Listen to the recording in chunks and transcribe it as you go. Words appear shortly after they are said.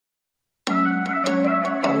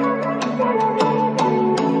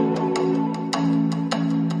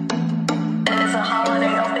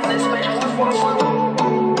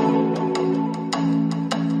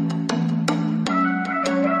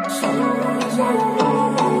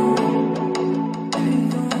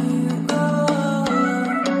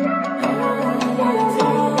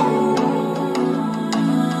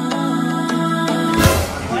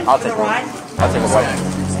I'll take one. I'll take a white.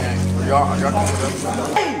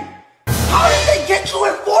 Hey! How did they get you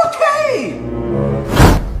in 4K?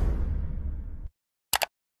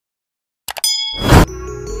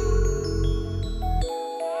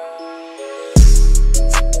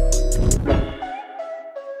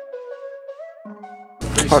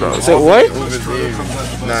 Hold on, say what?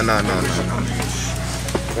 Nah.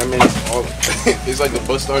 That means it's like the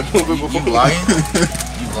bus started moving before. You vlogging?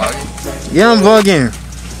 You vlogging? Yeah, I'm vlogging.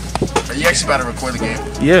 Are you actually about to record the game?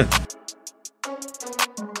 Yeah.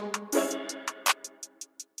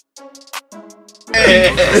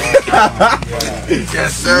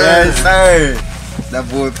 Yes, sir. Yes, sir. That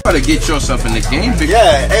boy. Try to get yourself in the game.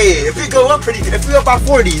 Yeah. Hey, if we go up if we up by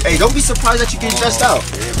 40, hey, don't be surprised that you get stressed out.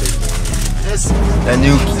 Yes. That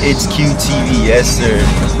new ItsQTV, yes, sir.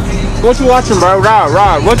 What you watching, bro?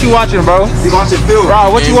 Rob, what you watching, bro? You watching Phil?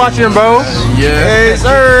 Rob, what you watching, bro? Yeah. Yes,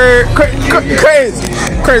 sir.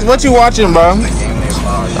 Chris, what you watching, bro?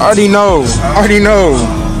 Already know.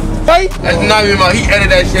 Hey. That's not even my. He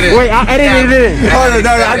edited that shit in. Wait, I edited it in. Oh,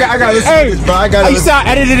 no, I gotta listen to this, bro. I gotta listen. You saw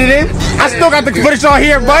I edited it in? I still got the footage on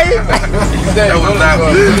here, buddy. That was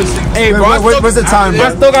loud. Hey, bro, what's the time, bro?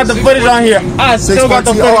 I still got the footage on here. I still got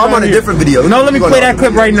the footage on here. I'm on a different video. No, let me play that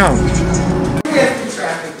clip right now.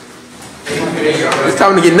 It's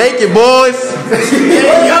time to get naked, boys. Time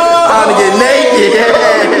to get naked.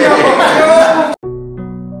 Yeah.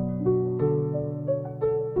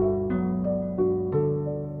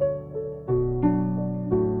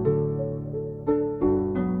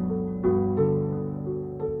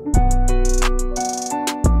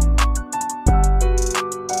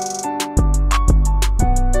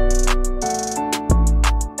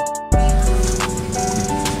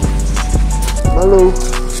 Hello.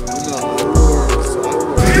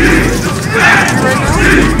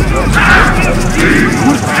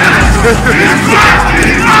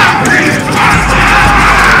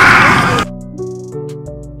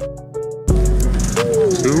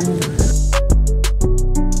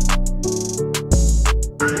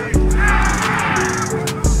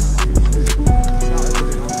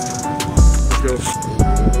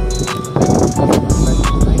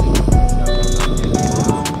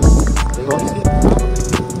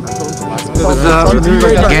 What's up?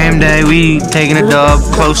 Game day, we taking a dub.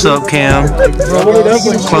 Close up cam.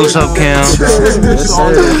 Close up cam.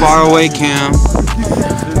 Far away cam.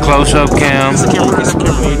 Close up cam.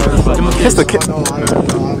 Kiss the camera.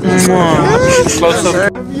 Close up.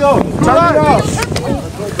 Yo, turn it off.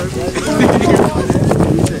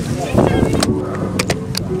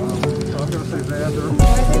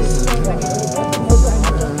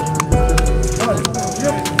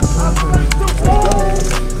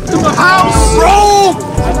 House, bro!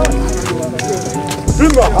 In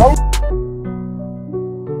the house.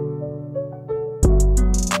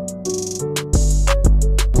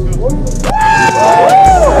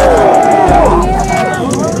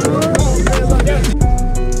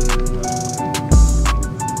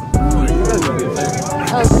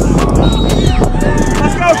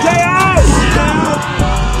 Let's go, K.O.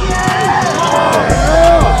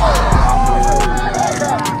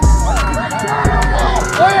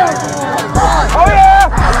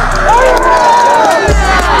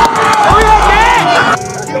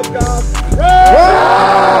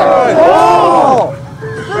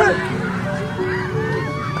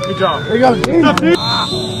 Good job. There you go.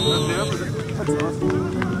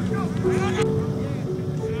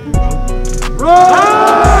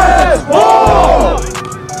 Run!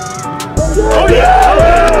 Oh yeah!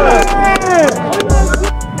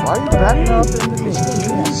 Why are you batting up in the knee?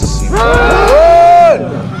 Run!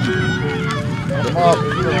 Come up. You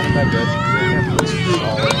don't want that good.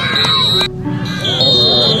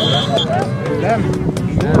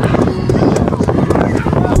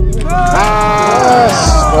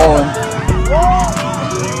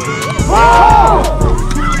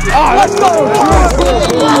 Let's go!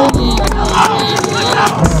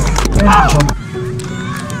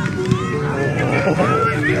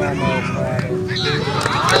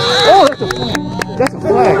 Oh, that's a flag. That's a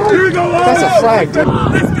flag. Here we go. That's a flag, dude.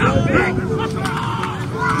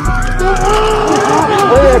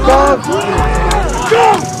 Where it goes? Go!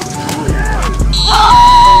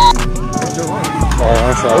 Oh,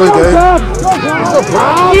 that's all. That was good.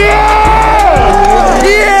 Yeah!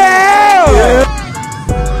 Yeah!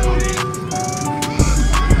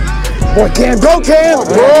 Boy, Cam, go Cam!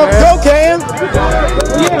 Go Cam!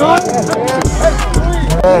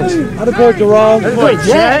 I'd have put Jerome. Wait,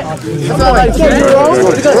 Jet? It's not like Jerome.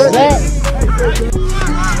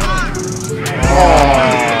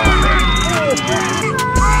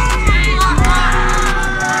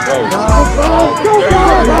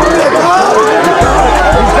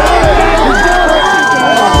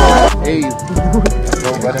 Hey,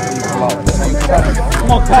 don't let him leave him out.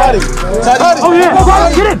 Come on, cut it. Oh,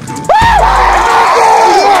 yeah. Get it.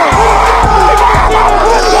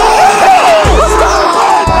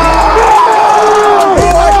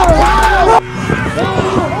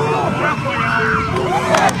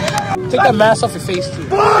 Take that mask off your face, too.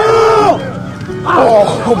 Oh,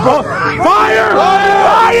 bro. Fire!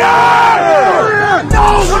 Fire! No,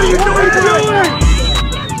 what are you doing?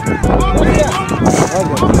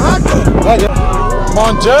 Come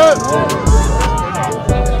on, Jet.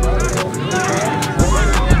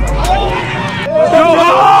 Go!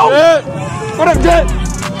 What up, Jet?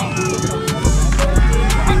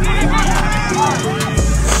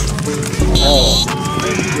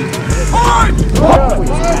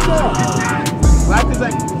 Black is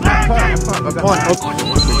like, come on.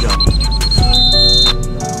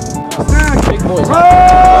 Big boys.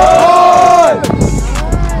 Run!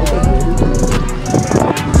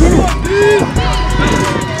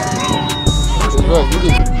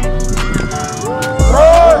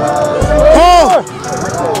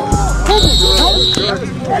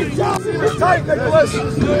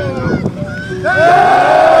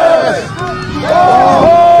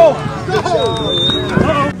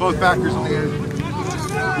 Both backers on the end.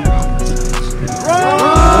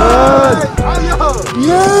 Run!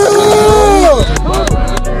 Yeah!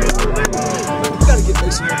 Gotta get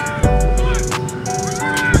basic.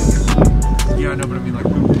 Yeah, I know, but I mean, like, who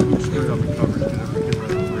stood up and covered it?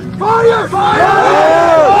 Fire! Fire!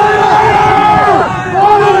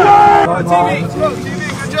 TV,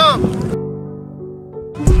 good job.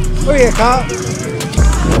 Oh yeah, cop.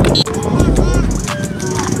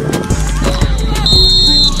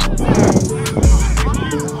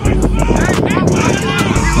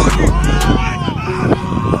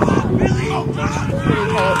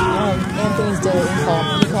 Anthony's dead.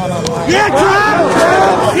 He called online. Yeah, Trav!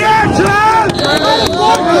 Yeah, Trav!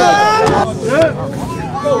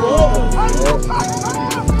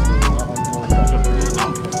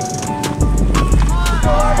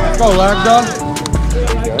 Go, Lagda.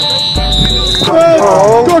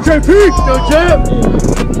 Go, JP! Go, Champ!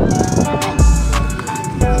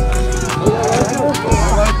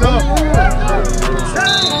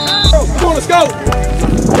 Come on, let's go!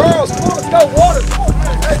 Girls, come on, let's go! Water!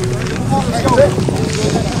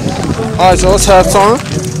 Alright, so it's halftime.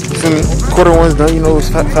 You feel me? Quarter one's done, you know it's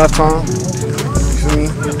halftime. You feel me?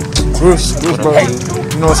 Bruce, bro.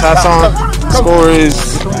 You know it's halftime. Score is.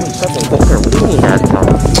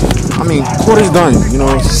 I mean, quarter's done. You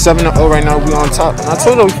know, 7-0 right now. We on top. And I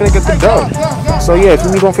told you we finna get the dub. So yeah, if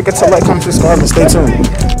you don't forget to like, comment, subscribe, and stay tuned.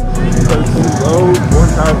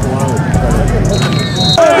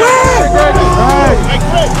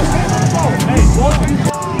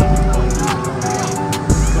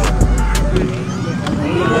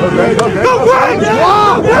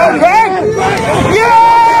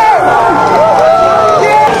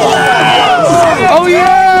 Oh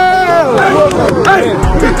yeah! Hey,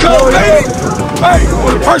 good call, baby! Hey,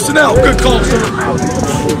 for the personnel, good call, sir.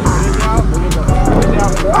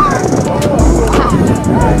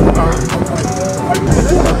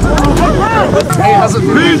 Hey, how's it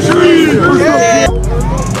been? Yeah!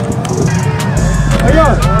 Hey, yo!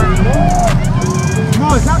 Come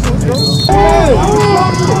on, let's go!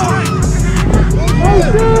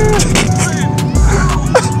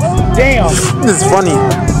 Damn! This is funny.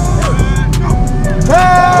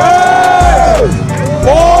 Hey!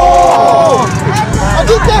 Oh! I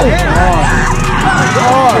did that!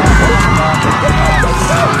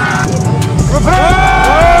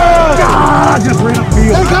 God, just ran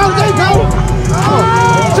upfield. There you go!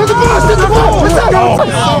 To the ball!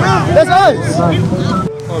 That's us!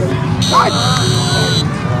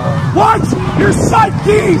 What? You're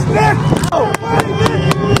psyches, Nick!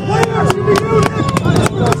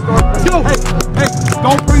 Yo! Hey,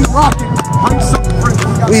 don't bring the rocket. Bring something.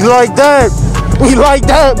 We like that. We like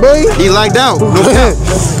that, boy. He liked out. No doubt.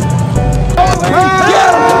 Get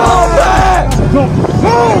him all back! Move!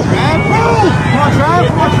 Move! Come on, Trav.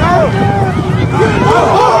 Come on, Trav.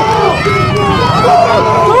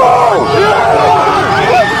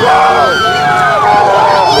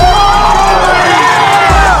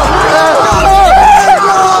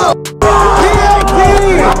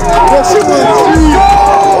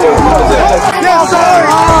 Yes, sir!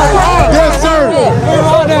 Yes, sir!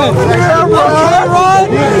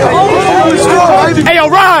 Hey, yo,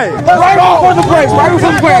 run!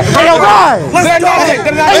 right. Let's go.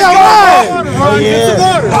 Hey, all right.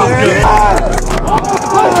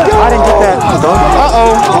 I didn't get that.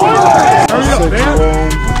 Uh-oh.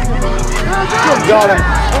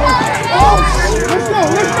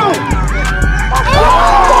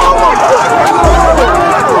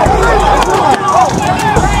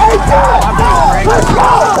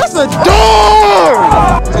 That's a door!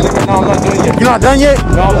 You're not done yet?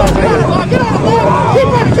 No, I'm not done yet.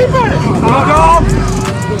 Keep running!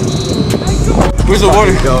 Where's the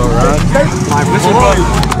water?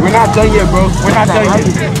 We're not done yet, bro. We're not done yet.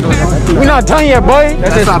 We're not done yet, boy.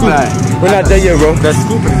 That's not bad. We're not done yet, bro. That's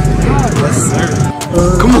stupid. Yes, sir.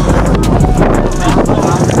 Come on.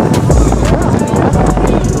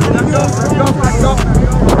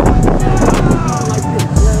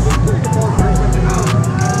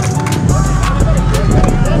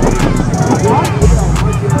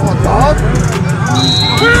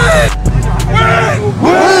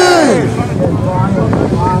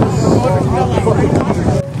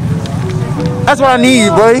 That's what I need,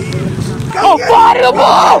 boy. Oh, fire the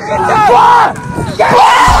ball! Fire!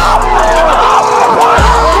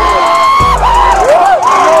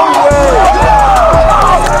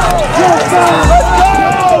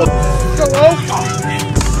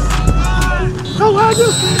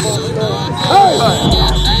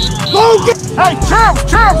 Hey, Champ!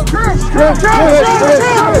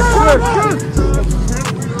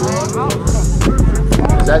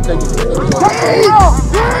 Is that thing?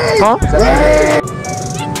 Huh?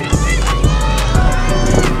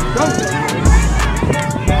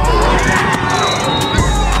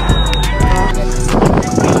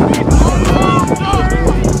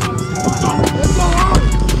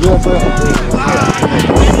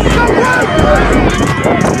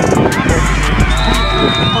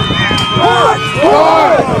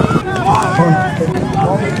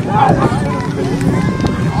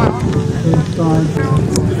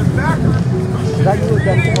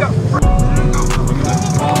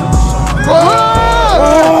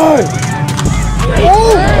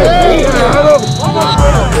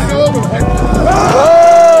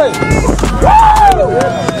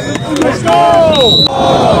 Let's go!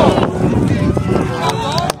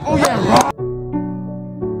 Oh yeah!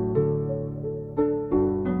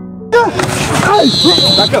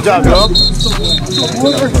 Back up, job, dog.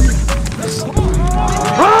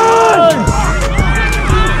 Run!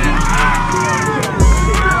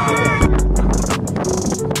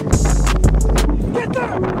 Get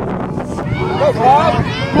there! Go, Bob!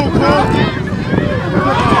 Go, Bob!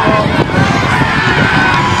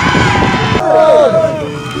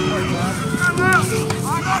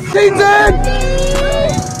 Season!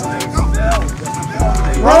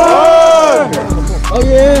 Run! Oh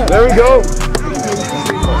yeah! There we go!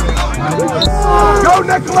 Go,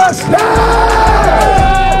 Nicholas!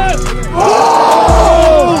 Yes! Oh!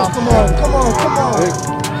 Come on!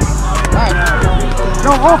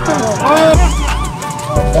 No offense!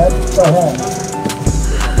 That's the home.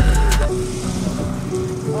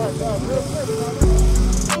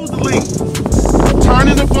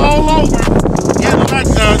 Turning the ball over, getting light,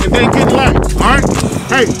 and then getting light. Alright?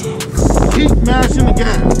 Hey, keep mashing the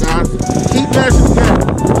gas, guys. Keep mashing the gas.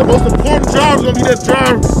 The most important job is going to be that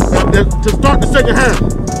drive to start the second half.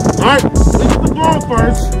 Alright? We get the ball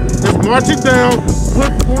first. Let's march it down.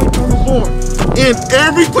 Put points on the board. In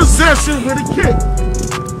every possession with a kick.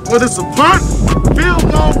 Whether it's a punt, field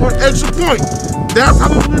goal, or extra point. That's how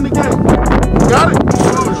we win the game. Got it?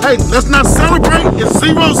 Hey, let's not celebrate. It's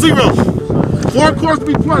 0-0. 4 quarters to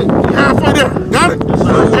be played. Halfway there. Got it?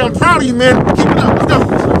 Hey, I'm proud of you, man. Keep it up. Let's go.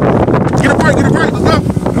 Get a break. Let's go.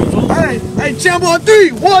 Hey, Champe on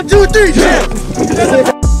 3. 1, 2, 3. Champ.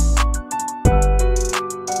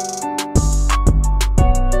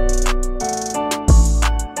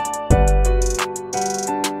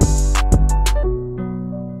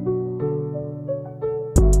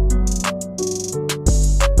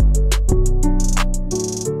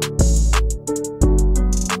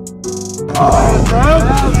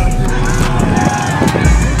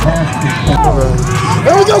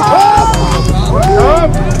 Here we go,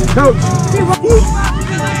 Coach!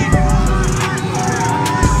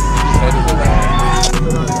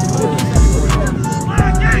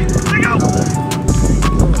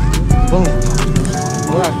 Boom.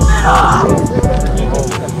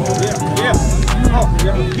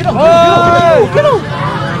 Get him!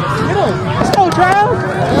 Let's go, Trav!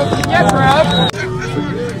 Yeah, Trav!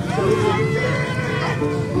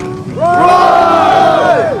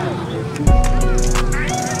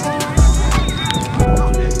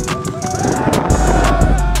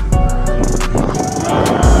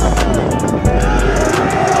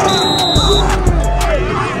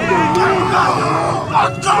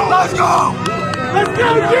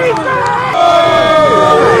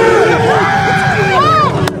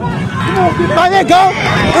 There you go.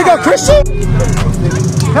 There you go, Christian.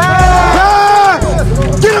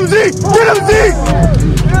 Get him, Z! Get him, Z!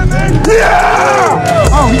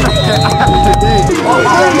 Yeah! Oh, he's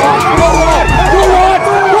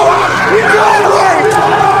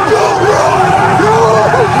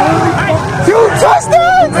Two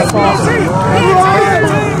touchdowns!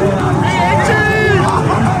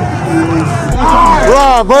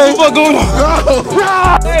 Rob, boy.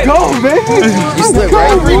 Go, man. You slipped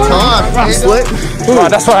right every time. You slipped. Bro,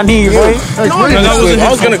 that's what I need, boy. I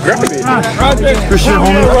was gonna grab it. For sure,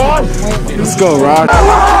 homie. Let's go, Rod.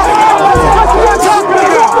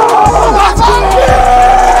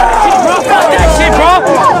 That shit, bro.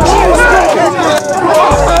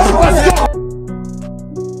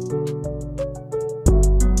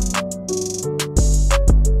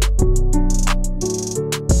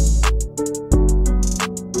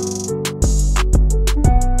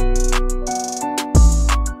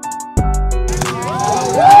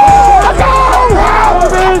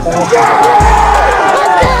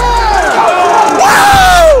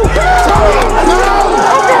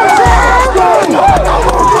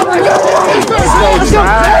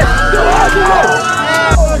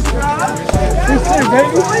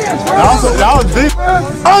 That was big.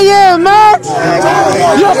 Oh yeah, Max!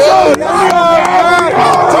 Yes, sir!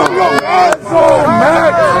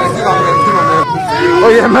 Oh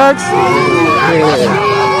yeah, Max!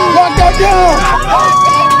 Lock that down!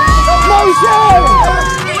 Motion!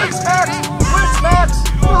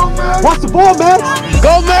 Watch the ball, Max!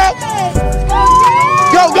 Go, Max!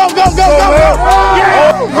 Go, go, go, go, go!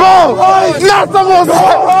 Bro! Not the most!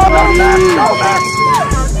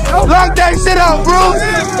 Lock that shit out, bro!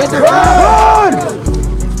 Run!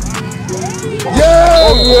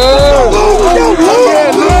 Yeah!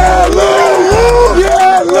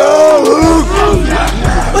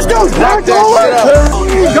 Let's go! Lock that shit out!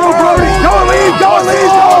 Go, Brody! Don't leave! Don't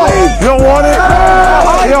leave! Don't leave! You don't want it?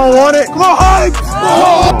 You don't want it? Come on, Hype!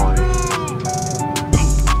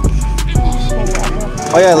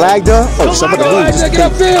 Oh yeah, lagged up. Oh, somebody moved.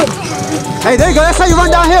 Hey, there you go. That's how you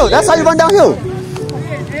run downhill. That's how you run downhill.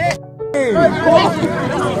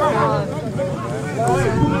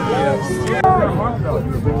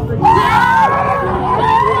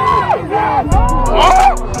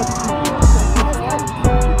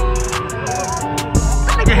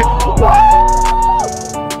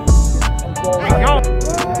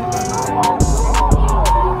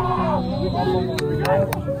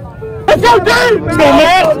 Let's go, Dave! Let's go,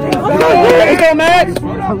 Max! Let's go, Max! Let's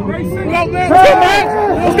go, Max!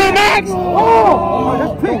 Let's go, Max! Oh,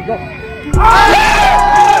 that's pink.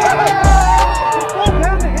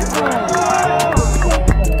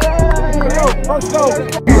 Let's go!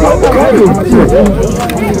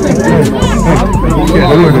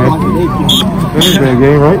 This is a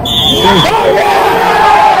game, right?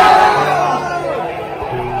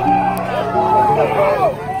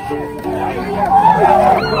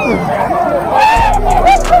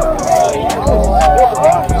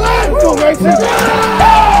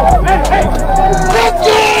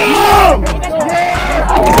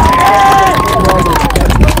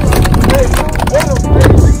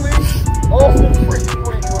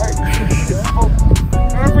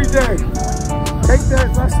 Every day, take that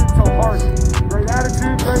lesson to heart. Great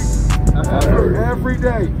attitude, great. Every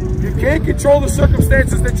day. You can't control the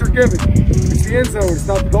circumstances that you're given. It's the end zone. It's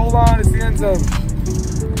not the goal line, it's the end zone.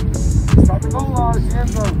 It's not the goal line, it's the end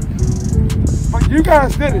zone. But you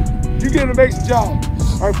guys did it. You did an amazing job.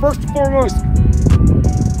 All right, first and foremost,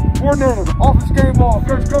 coordinator, office game ball,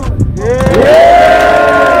 Coach Coleman.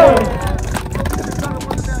 Yeah!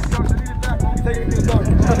 Hey, we're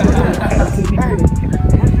going. We're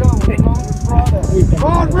going this Friday. Come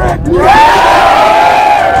on, Rick! Yeah!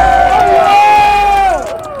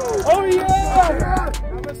 Oh, yeah!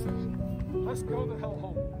 Now listen, let's go the hell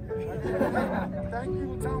home. Thank you.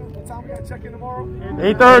 What time we got to check in tomorrow?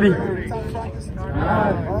 8:30. Time to practice? All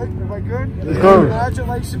right, everybody good? Let's go.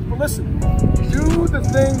 Congratulations. But listen, do the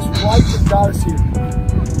things right that got us here.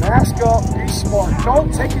 Mask up, be smart.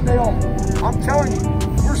 Don't take a day off. I'm telling you,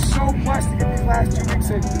 we're so blessed to get these last 2 weeks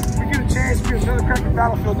in. We get a chance to get another crack at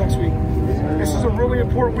Battlefield next week. This is a really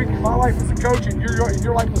important week in my life as a coach and your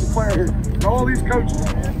life as a player here. And all these coaches,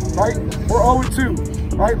 right? We're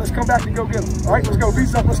 0-2, right? Let's come back and go get them. All right, let's go.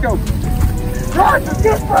 Beats up, let's go. Right, let's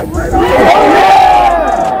get right.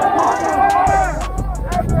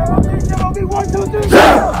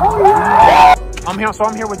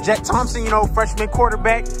 I'm here with Jet Thompson, freshman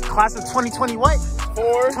quarterback, class of 2020 what?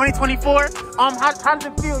 2024. How does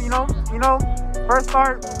it feel, First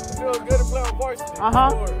start. Feels good to play on varsity. Uh-huh.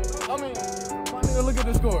 I mean, my nigga, look at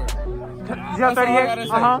the score. You have 38?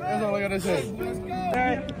 Uh-huh. That's all I gotta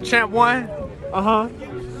say. Champ won. Uh-huh.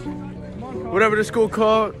 Whatever the school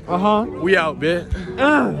called, Uh-huh. we out, bitch.